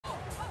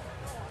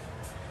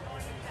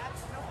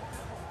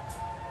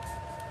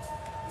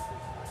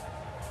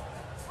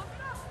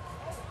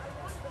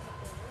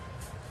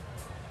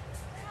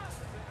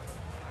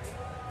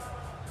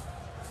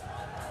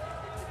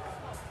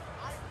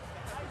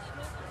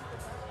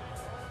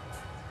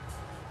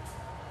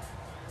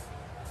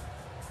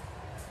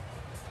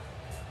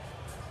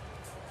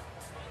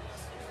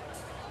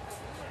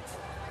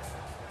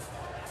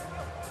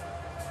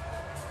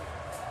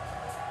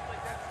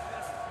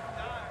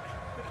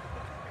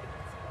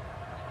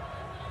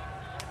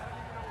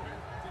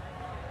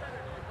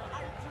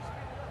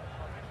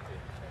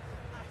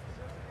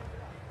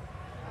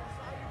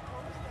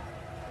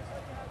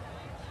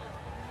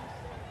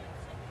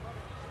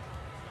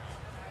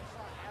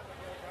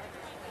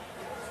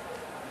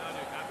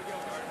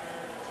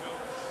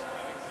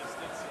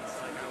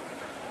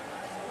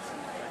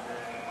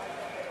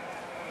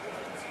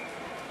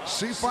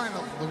C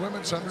final, the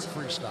women's 100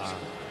 freestyle.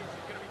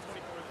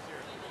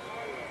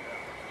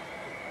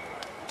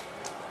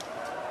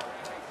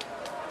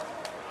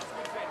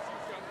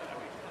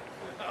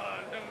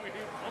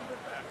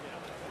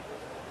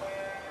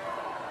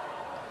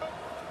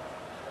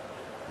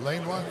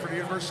 Lane 1 for the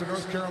University of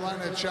North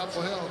Carolina at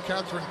Chapel Hill,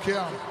 Catherine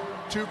Kim.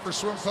 2 for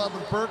Swim Club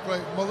at Berkeley,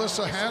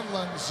 Melissa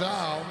Hanlon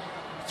Zhao.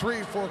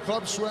 3 for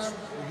Club Swim,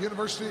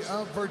 University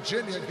of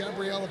Virginia,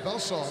 Gabriella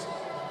Belsall.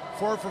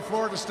 4 for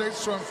Florida State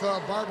Swim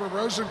Club, Barbara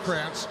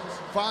Rosenkrantz.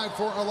 5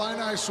 for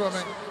Illini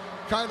Swimming,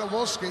 Kyla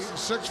Wolski.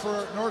 6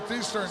 for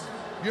Northeastern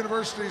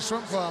University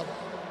Swim Club,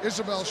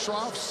 Isabel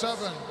Schroff.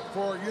 7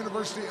 for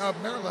University of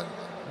Maryland,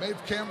 Maeve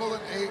Campbell.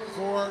 And 8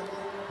 for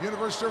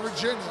University of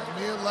Virginia,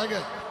 Mia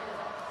Leggett.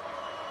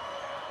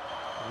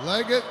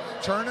 Leggett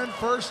turning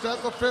first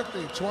at the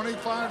 50,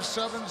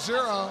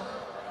 25.70.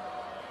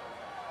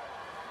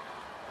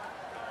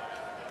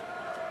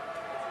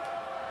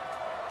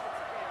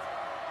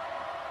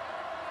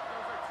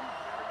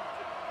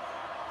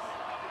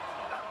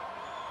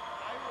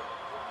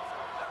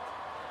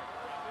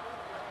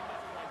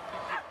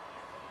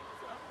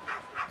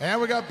 And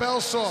we got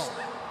Belsall,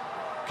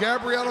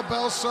 Gabriella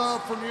Belsall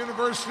from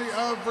University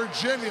of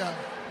Virginia,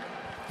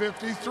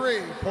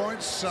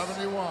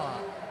 53.71.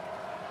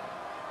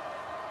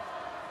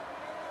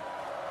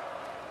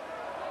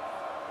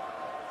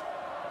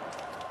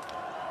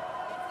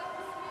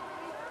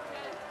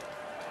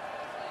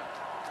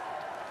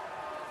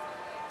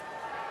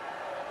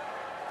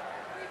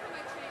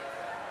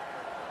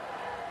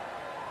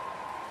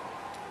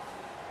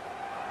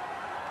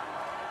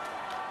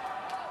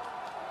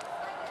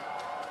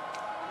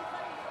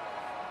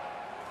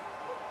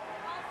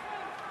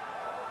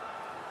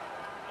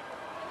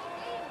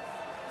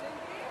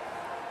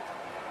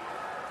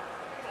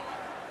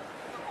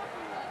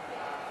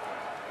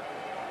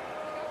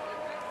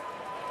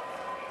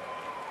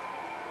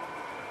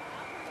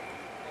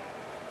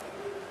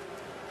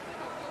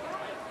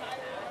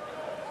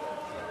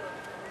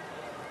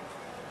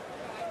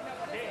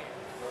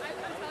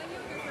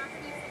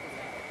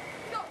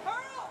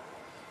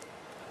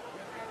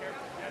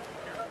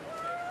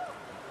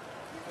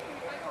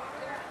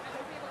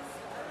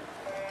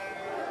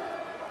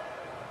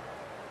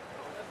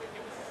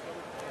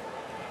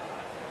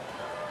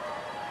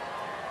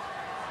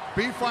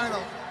 B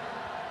final,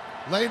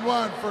 lane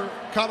 1 for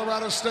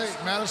Colorado State,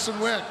 Madison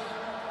Wick.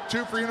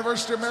 2 for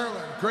University of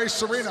Maryland, Grace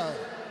Sereno.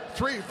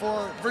 3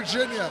 for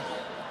Virginia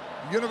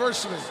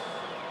University,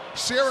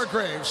 Sierra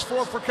Graves.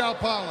 4 for Cal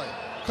Poly,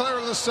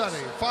 Clara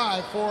Lissetti.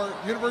 5 for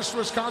University of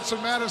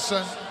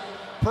Wisconsin-Madison,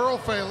 Pearl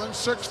Phelan.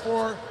 6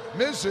 for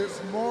Mizzou,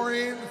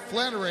 Maureen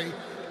Flannery.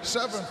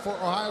 7 for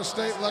Ohio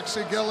State,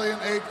 Lexi Gillian.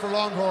 8 for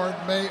Longhorn,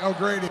 May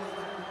O'Grady.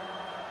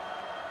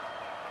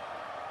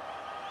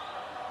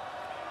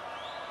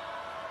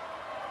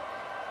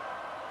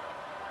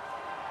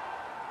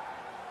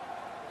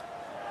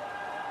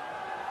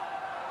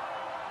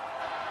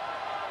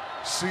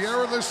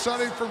 Sierra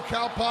Lissetti from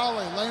Cal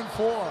Poly, lane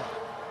 4.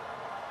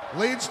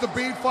 Leads the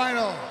B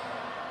final.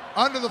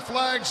 Under the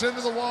flags,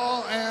 into the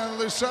wall, and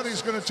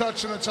Lissetti's going to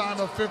touch in a time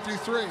of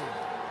 53.30.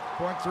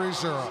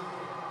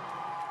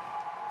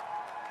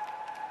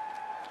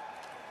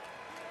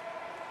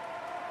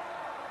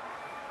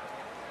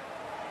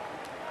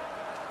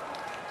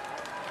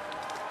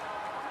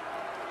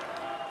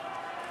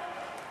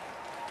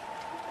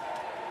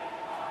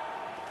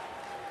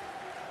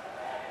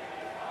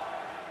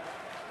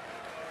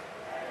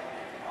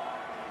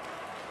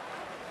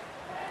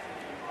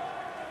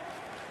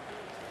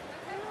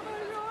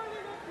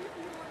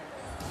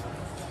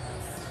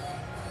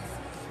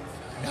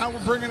 Now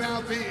we're bringing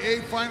out the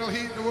A final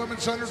heat in the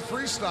women's 100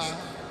 freestyle.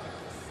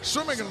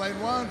 Swimming in lane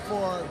 1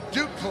 for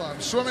Duke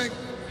Club Swimming,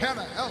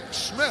 Hannah Elk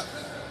Smith.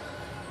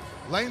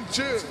 Lane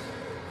 2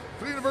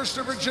 for the University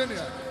of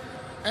Virginia,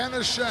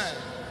 Anna Shea.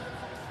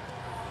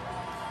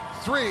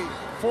 3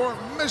 for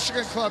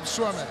Michigan Club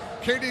Swimming,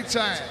 Katie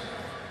Tang.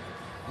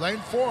 Lane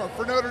 4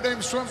 for Notre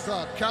Dame Swim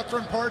Club,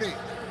 Catherine Party.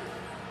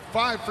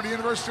 5 for the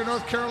University of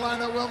North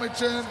Carolina,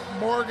 Wilmington,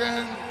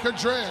 Morgan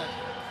Cadrea.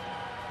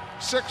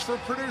 6 for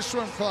Purdue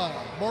Swim Club,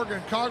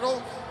 Morgan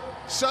Coggle.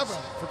 7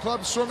 for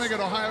Club Swimming at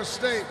Ohio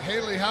State,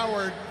 Haley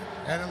Howard.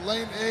 And in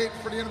lane 8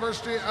 for the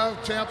University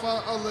of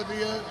Tampa,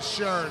 Olivia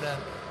Sheridan.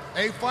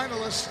 A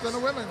finalist in the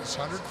women's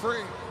 100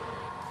 free.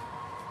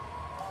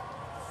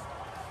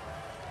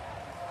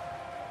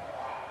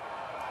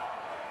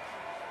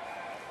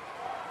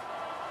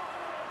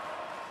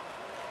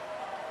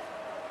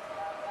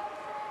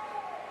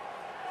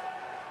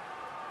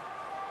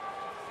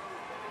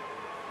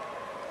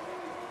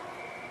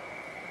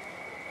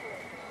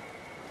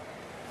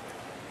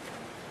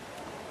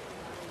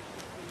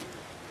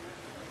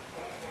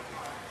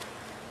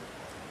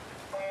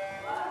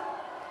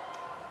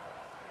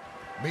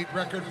 Meet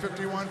record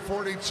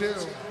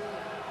 51.42.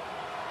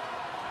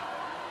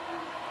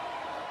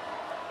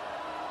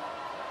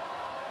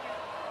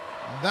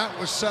 That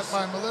was set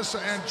by Melissa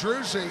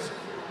Andruzzi in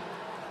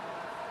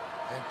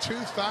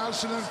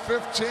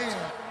 2015.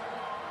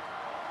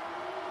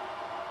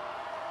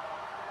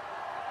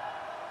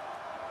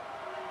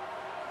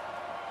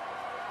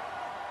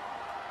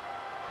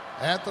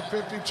 At the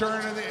 50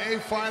 turn in the A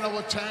final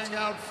with Tang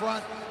out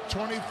front,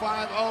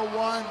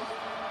 25.01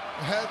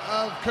 ahead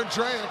of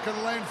Kondraic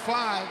in lane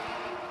 5.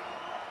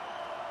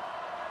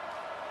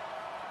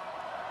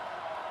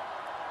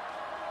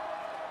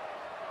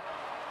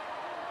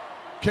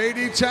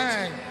 Katie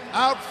Tang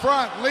out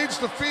front, leads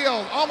the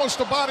field, almost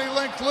a body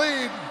length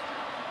lead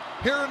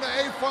here in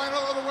the A final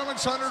of the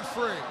women's 100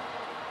 free.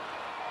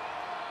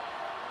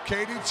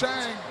 Katie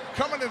Tang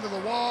coming into the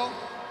wall,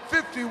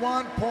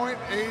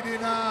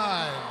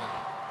 51.89.